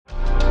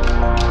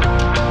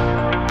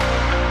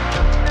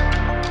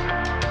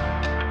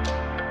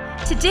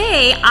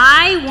today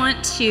I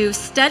want to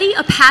study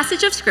a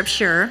passage of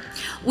Scripture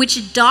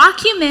which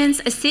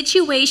documents a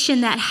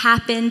situation that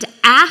happened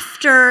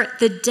after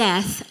the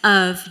death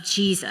of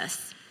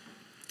Jesus.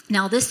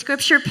 Now, this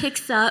Scripture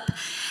picks up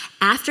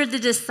after the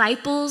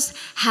disciples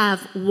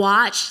have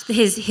watched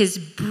his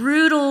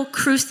brutal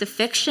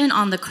crucifixion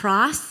on the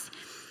cross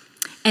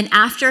and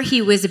after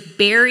he was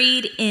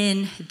buried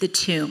in the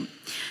tomb.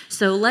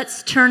 So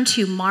let's turn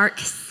to Mark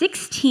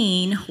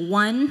 16,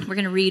 1. We're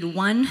going to read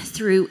 1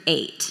 through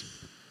 8.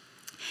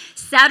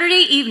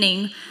 Saturday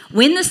evening,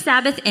 when the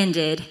Sabbath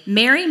ended,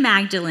 Mary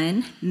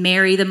Magdalene,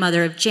 Mary the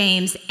mother of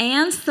James,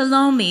 and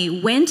Salome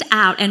went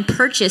out and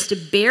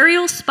purchased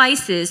burial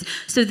spices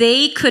so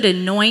they could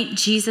anoint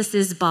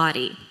Jesus'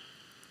 body.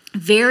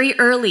 Very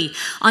early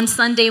on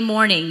Sunday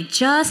morning,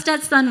 just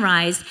at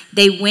sunrise,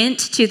 they went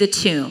to the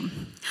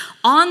tomb.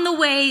 On the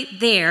way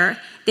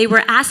there, they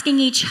were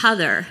asking each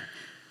other,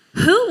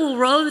 "Who will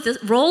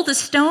roll the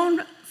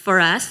stone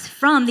for us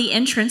from the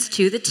entrance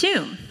to the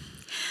tomb?"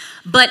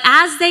 But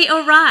as they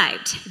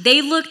arrived,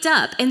 they looked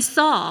up and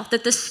saw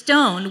that the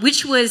stone,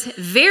 which was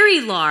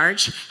very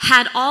large,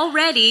 had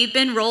already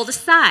been rolled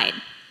aside.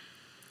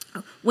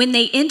 When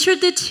they entered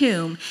the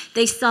tomb,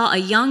 they saw a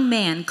young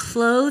man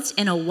clothed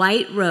in a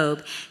white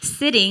robe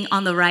sitting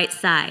on the right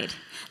side.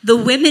 The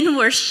women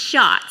were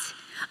shocked,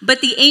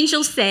 but the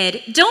angel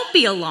said, "Don't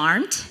be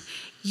alarmed.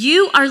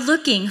 You are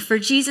looking for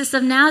Jesus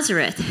of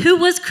Nazareth, who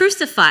was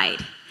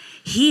crucified.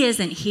 He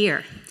isn't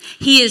here.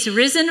 He is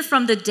risen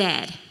from the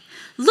dead.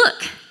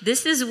 Look,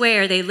 this is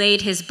where they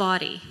laid his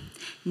body.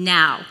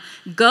 Now,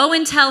 go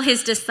and tell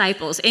his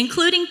disciples,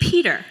 including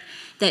Peter,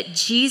 that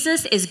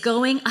Jesus is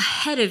going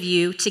ahead of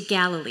you to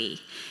Galilee.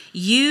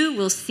 You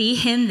will see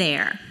him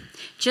there,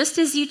 just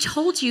as you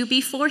told you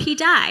before he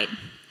died."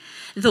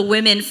 The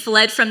women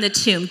fled from the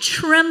tomb,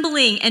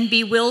 trembling and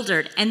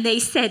bewildered, and they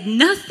said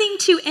nothing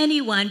to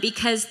anyone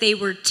because they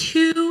were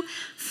too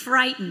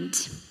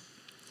frightened.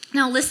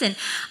 Now listen,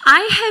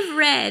 I have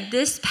read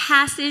this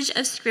passage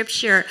of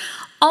Scripture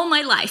all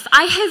my life.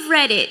 I have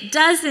read it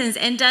dozens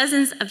and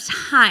dozens of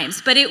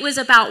times, but it was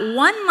about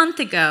 1 month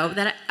ago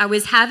that I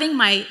was having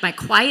my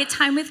quiet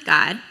time with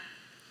God,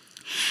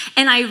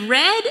 and I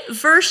read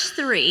verse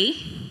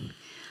 3.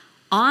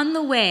 On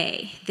the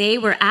way, they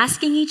were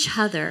asking each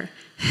other,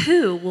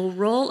 "Who will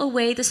roll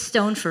away the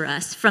stone for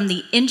us from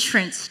the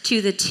entrance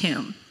to the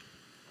tomb?"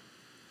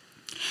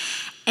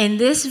 And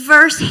this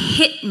verse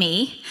hit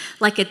me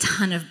like a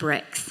ton of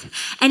bricks.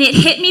 And it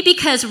hit me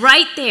because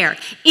right there,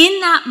 in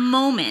that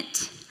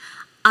moment,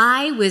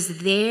 I was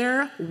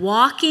there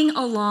walking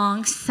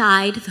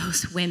alongside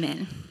those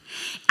women.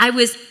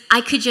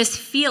 I could just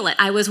feel it.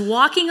 I was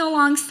walking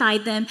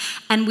alongside them,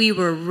 and we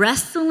were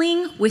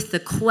wrestling with the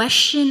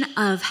question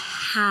of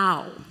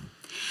how.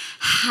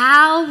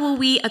 How will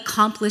we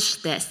accomplish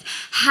this?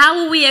 How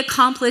will we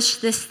accomplish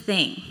this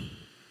thing?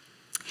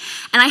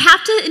 And I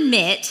have to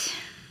admit,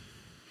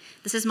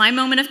 this is my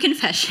moment of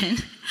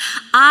confession,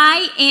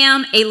 I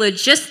am a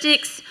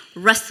logistics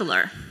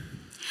wrestler.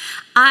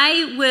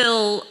 I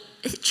will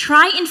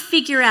try and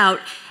figure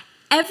out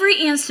every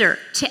answer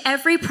to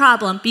every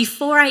problem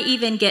before I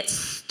even get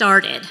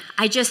started.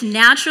 I just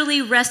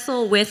naturally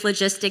wrestle with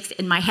logistics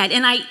in my head,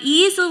 and I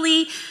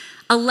easily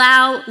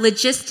allow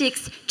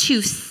logistics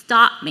to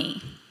stop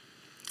me.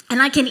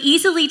 And I can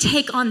easily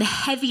take on the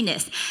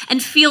heaviness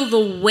and feel the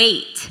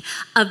weight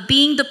of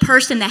being the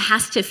person that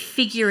has to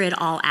figure it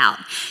all out.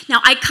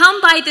 Now, I come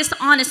by this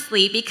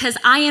honestly because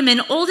I am an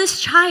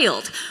oldest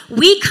child.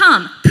 We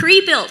come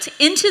pre-built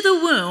into the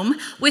womb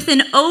with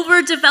an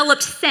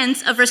overdeveloped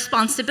sense of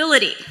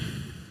responsibility.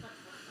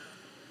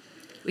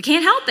 We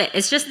can't help it.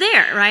 It's just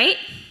there, right?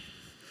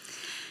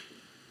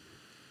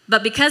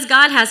 But because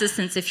God has a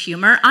sense of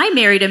humor, I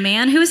married a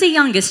man who was a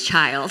youngest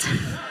child.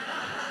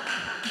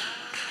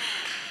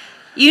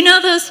 You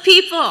know those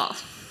people.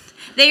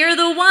 They are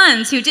the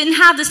ones who didn't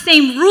have the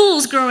same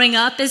rules growing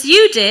up as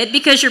you did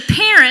because your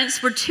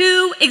parents were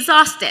too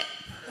exhausted.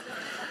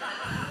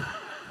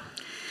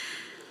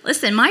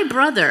 Listen, my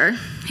brother,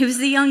 who was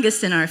the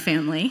youngest in our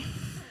family,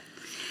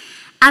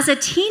 as a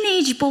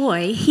teenage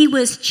boy, he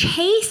was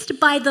chased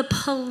by the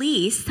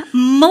police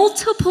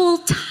multiple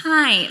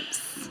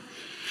times.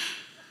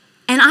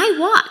 And I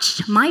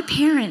watched my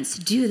parents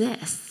do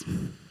this.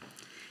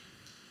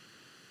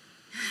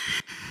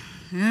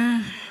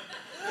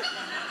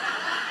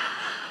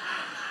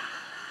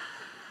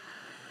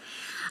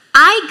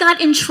 I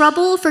got in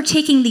trouble for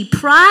taking the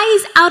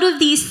prize out of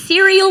the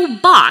cereal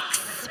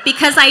box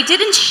because I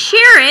didn't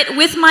share it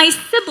with my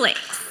siblings.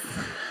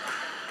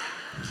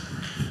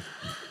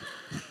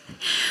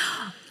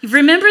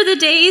 Remember the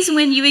days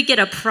when you would get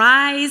a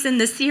prize in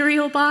the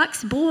cereal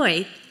box?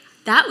 Boy,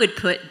 that would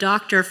put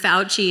Dr.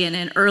 Fauci in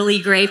an early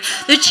grave.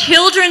 The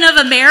children of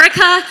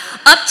America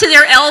up to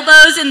their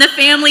elbows in the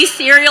family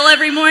cereal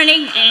every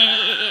morning.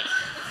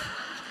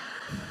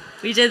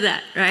 We did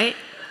that, right?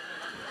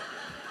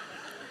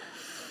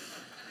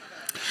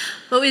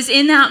 But it was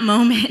in that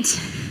moment,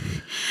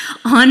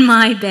 on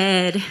my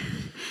bed,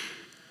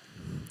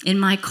 in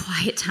my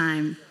quiet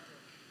time,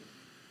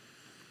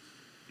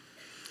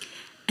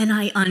 And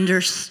I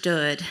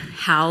understood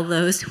how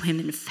those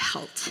women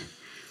felt.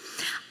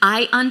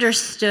 I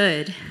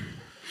understood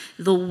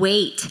the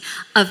weight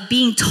of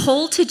being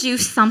told to do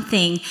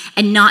something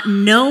and not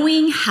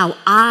knowing how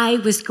I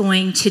was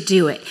going to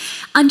do it.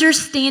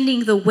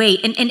 Understanding the weight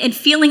and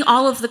feeling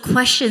all of the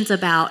questions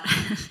about,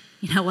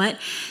 you know what,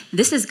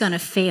 this is going to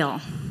fail.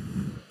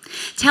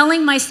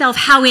 Telling myself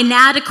how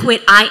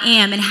inadequate I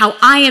am and how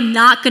I am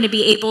not going to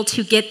be able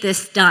to get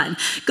this done.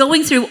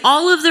 Going through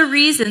all of the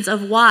reasons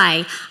of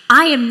why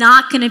I am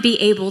not going to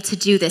be able to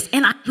do this.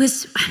 And I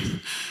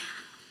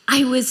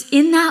was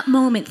in that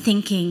moment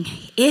thinking,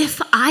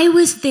 if I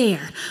was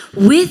there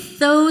with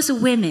those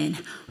women,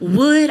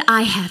 would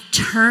I have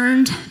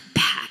turned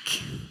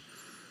back?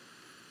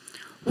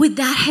 Would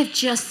that have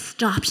just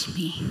stopped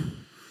me?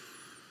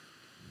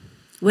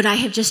 Would I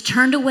have just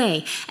turned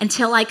away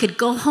until I could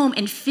go home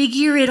and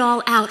figure it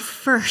all out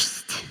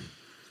first?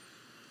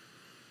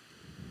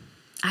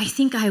 I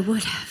think I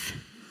would have.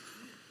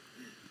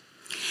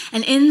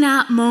 And in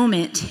that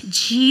moment,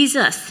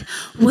 Jesus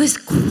was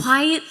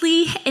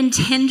quietly and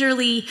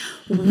tenderly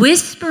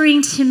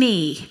whispering to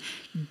me,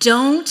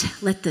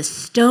 don't let the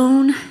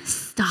stone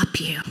stop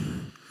you.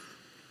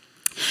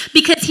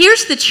 Because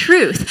here's the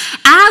truth.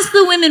 As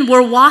the women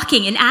were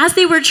walking and as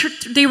they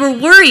were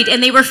worried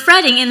and they were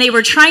fretting and they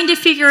were trying to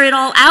figure it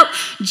all out,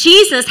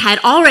 Jesus had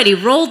already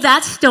rolled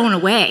that stone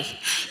away.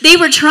 They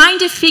were trying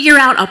to figure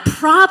out a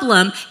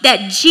problem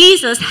that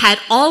Jesus had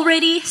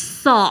already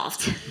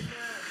solved.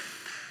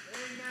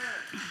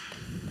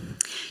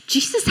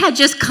 Jesus had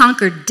just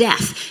conquered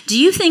death. Do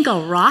you think a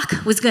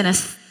rock was going to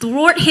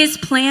thwart his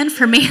plan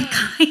for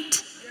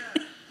mankind?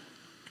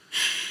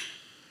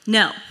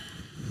 No.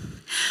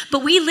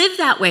 But we live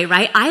that way,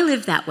 right? I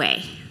live that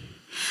way.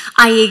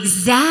 I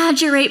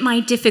exaggerate my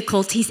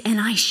difficulties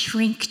and I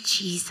shrink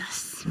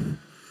Jesus.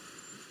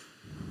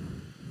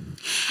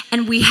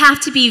 And we have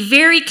to be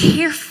very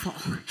careful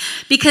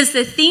because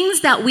the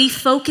things that we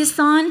focus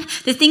on,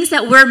 the things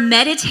that we're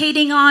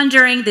meditating on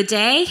during the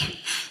day,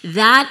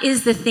 that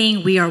is the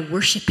thing we are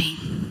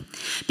worshiping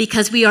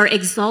because we are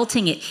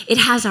exalting it. It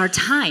has our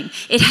time.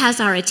 It has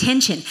our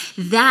attention.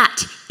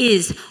 That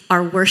is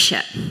our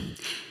worship.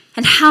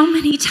 And how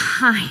many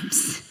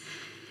times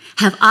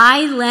have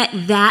I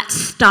let that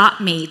stop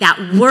me,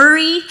 that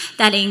worry,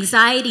 that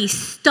anxiety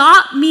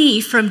stop me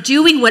from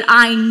doing what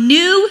I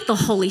knew the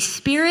Holy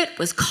Spirit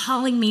was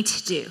calling me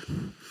to do?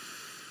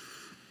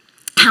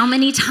 How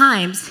many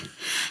times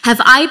have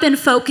I been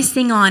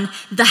focusing on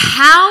the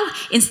how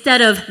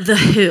instead of the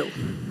who?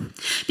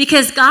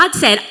 Because God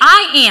said,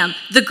 I am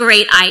the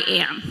great I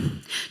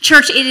am.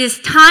 Church, it is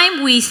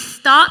time we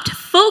stopped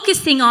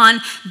focusing on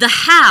the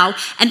how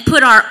and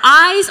put our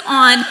eyes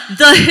on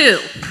the who.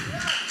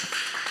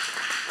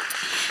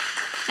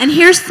 And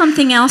here's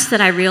something else that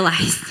I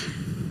realized.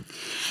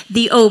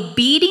 The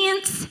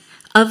obedience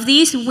of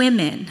these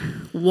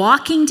women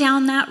walking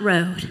down that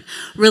road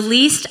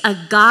released a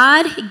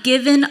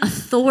God-given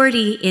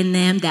authority in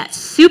them that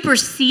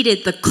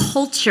superseded the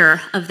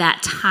culture of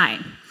that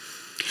time.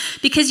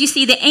 Because you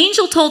see, the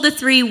angel told the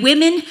three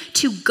women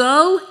to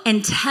go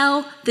and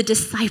tell the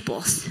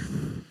disciples.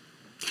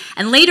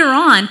 And later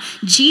on,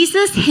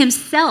 Jesus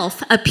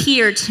himself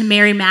appeared to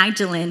Mary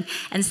Magdalene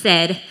and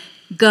said,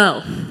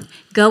 go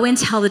and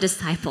tell the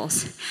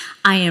disciples,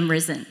 I am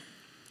risen.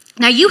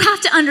 Now you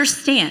have to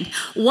understand,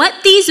 what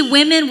these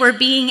women were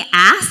being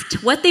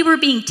asked, what they were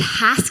being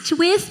tasked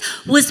with,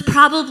 was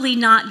probably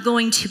not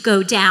going to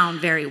go down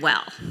very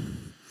well.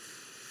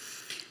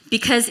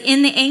 Because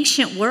in the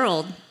ancient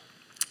world,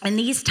 in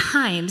these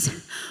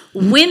times,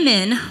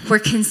 women were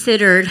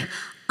considered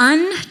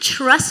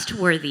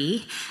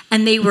untrustworthy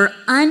and they were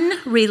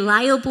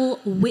unreliable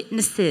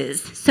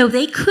witnesses. So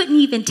they couldn't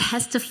even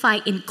testify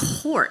in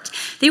court.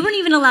 They weren't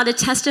even allowed to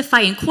testify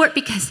in court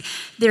because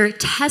their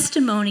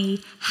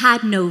testimony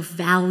had no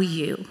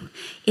value.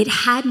 It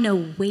had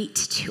no weight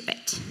to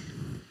it.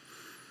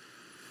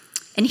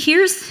 And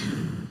here's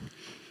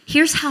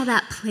how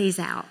that plays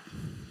out.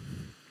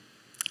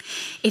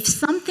 If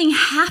something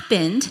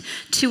happened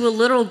to a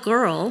little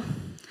girl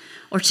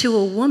or to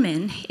a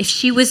woman, if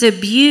she was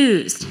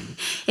abused,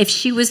 if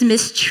she was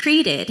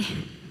mistreated,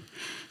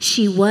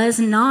 she was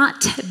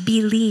not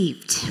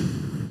believed.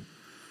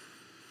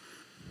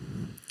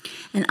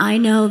 And I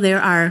know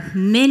there are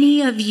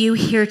many of you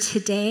here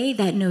today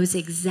that knows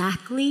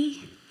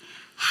exactly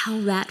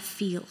how that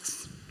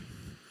feels.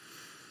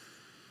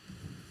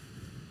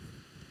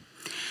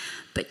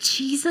 But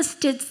Jesus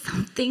did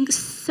something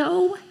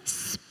so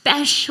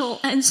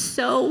special and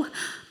so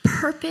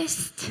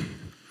purposed.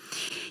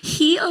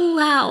 He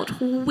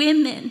allowed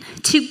women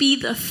to be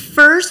the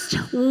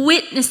first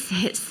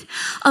witnesses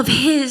of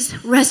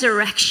his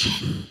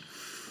resurrection.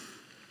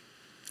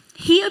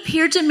 He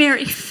appeared to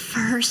Mary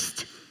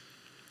first.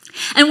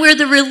 And where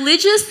the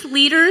religious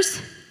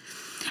leaders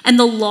and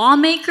the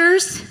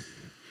lawmakers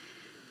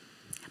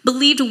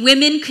believed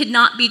women could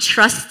not be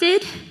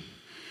trusted,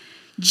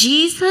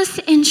 Jesus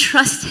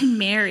entrusted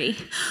Mary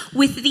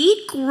with the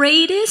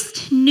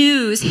greatest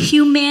news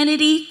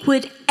humanity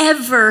would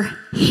ever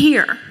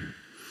hear.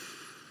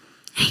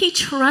 He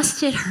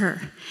trusted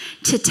her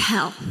to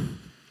tell.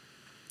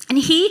 And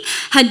he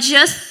had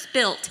just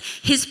spilt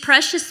his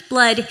precious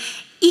blood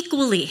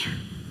equally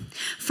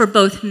for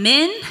both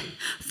men,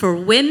 for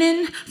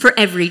women, for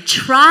every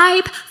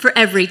tribe, for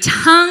every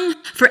tongue,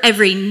 for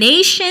every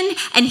nation.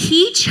 And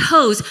he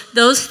chose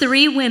those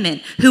 3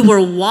 women who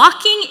were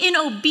walking in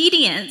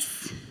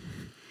obedience,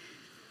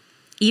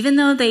 even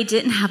though they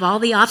didn't have all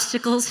the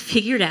obstacles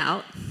figured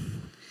out.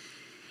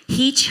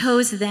 He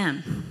chose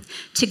them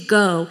to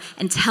go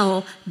and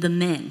tell the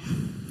men.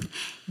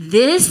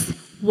 This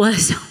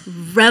was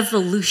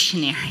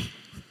revolutionary.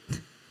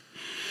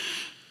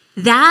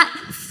 That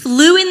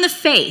flew in the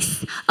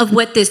face of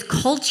what this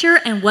culture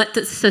and what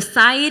the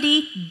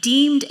society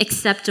deemed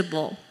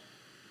acceptable.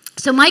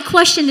 So my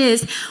question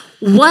is,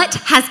 what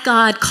has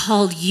God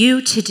called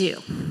you to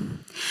do?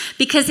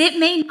 Because it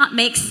may not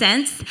make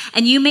sense,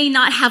 and you may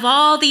not have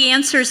all the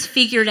answers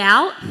figured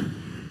out.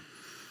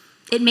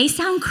 It may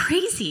sound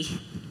crazy.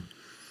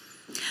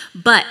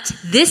 But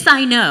this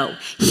I know,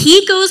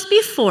 he goes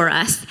before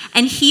us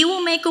and he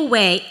will make a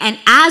way. And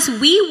as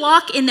we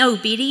walk in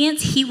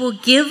obedience, he will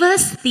give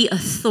us the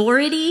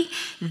authority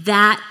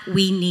that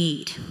we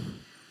need,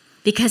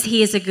 because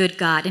he is a good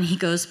God and he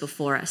goes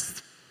before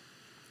us.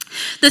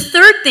 The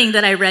third thing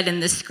that I read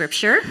in this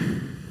scripture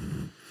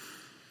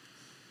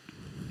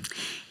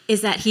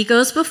is that he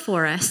goes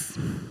before us.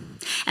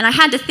 And I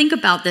had to think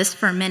about this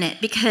for a minute,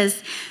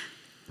 because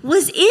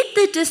was it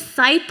the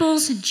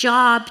disciples'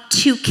 job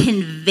to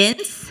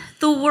convince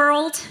the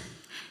world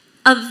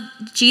of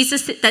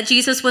Jesus, that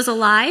Jesus was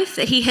alive,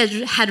 that he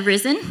had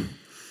risen?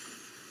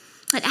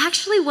 It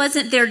actually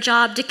wasn't their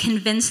job to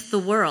convince the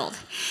world.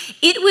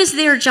 It was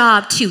their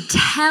job to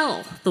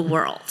tell the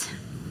world.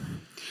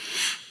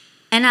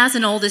 And as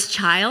an oldest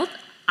child,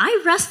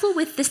 I wrestle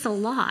with this a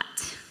lot.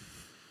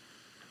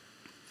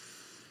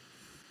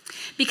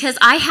 Because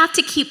I have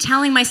to keep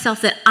telling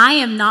myself that I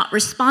am not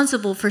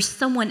responsible for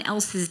someone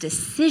else's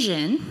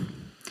decision.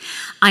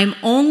 I'm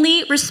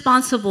only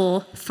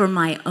responsible for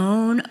my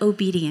own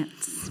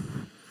obedience.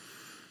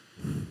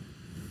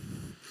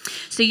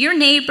 So your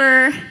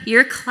neighbor,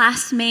 your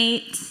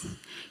classmates,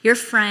 your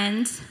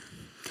friends,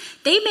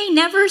 they may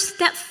never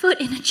step foot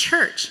in a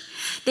church.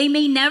 They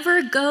may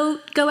never go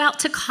out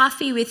to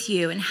coffee with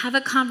you and have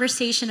a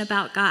conversation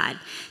about God.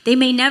 They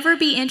may never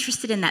be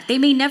interested in that. They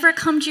may never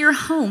come to your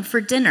home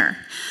for dinner.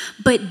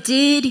 But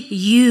did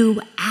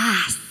you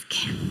ask?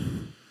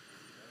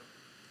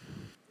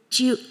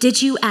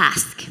 Did you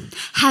ask?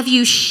 Have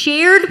you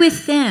shared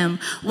with them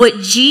what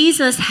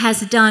Jesus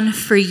has done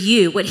for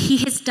you, what he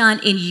has done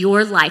in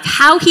your life,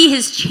 how he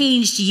has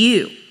changed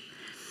you?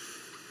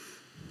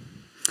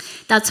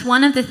 That's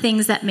one of the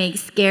things that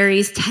makes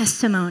Gary's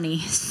testimony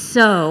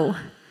so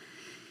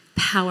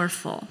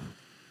powerful.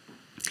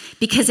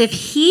 Because if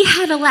he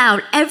had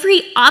allowed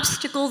every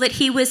obstacle that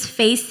he was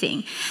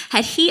facing,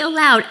 had he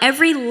allowed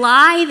every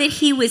lie that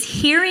he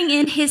was hearing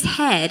in his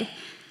head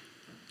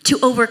to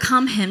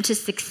overcome him, to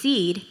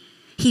succeed,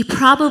 he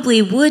probably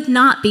would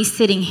not be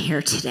sitting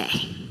here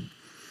today.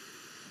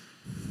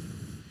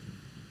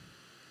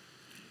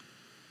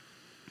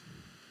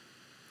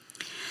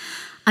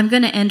 I'm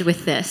going to end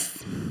with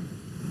this.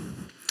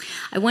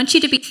 I want you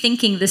to be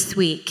thinking this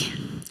week,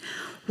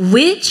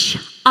 which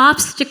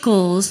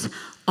obstacles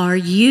are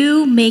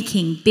you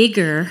making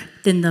bigger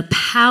than the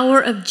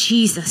power of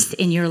Jesus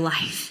in your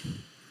life?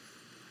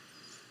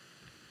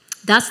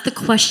 That's the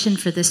question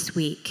for this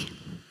week.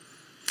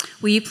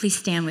 Will you please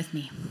stand with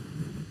me?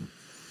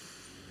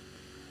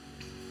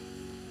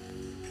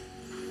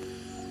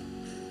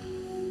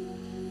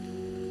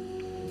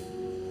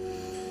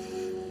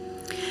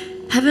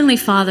 Heavenly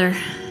Father,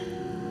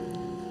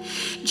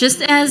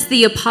 just as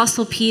the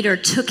Apostle Peter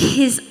took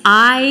his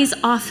eyes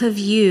off of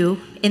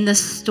you in the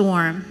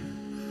storm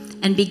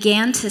and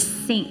began to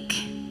sink,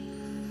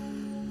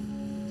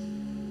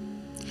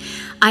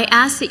 I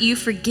ask that you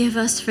forgive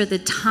us for the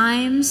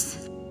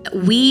times that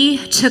we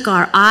took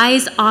our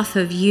eyes off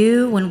of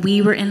you when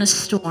we were in a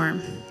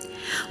storm,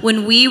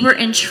 when we were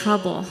in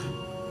trouble,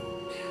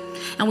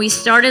 and we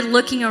started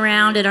looking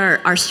around at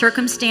our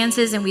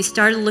circumstances, and we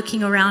started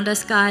looking around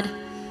us. God,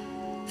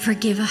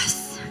 forgive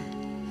us.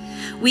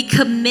 We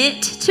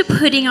commit to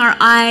putting our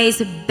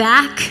eyes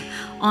back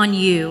on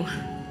you.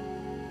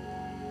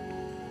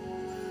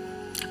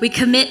 We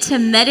commit to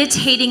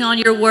meditating on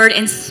your word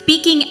and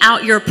speaking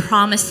out your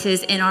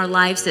promises in our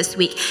lives this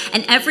week.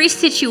 And every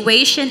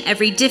situation,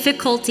 every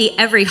difficulty,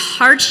 every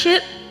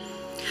hardship,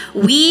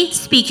 we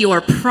speak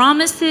your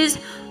promises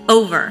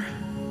over.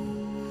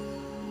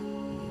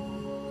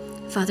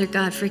 Father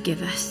God,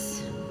 forgive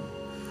us.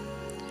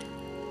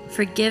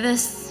 Forgive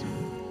us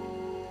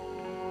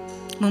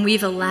when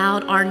we've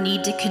allowed our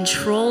need to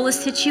control a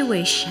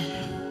situation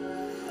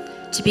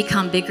to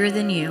become bigger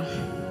than you.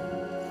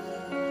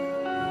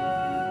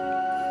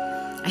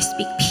 I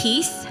speak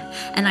peace,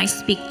 and I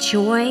speak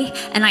joy,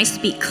 and I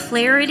speak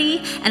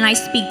clarity, and I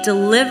speak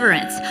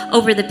deliverance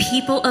over the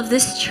people of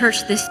this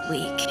church this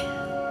week.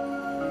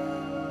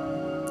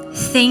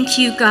 Thank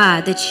you,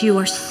 God, that you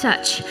are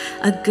such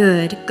a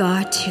good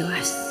God to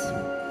us.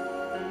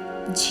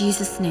 In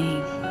Jesus'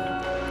 name,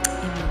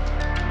 amen.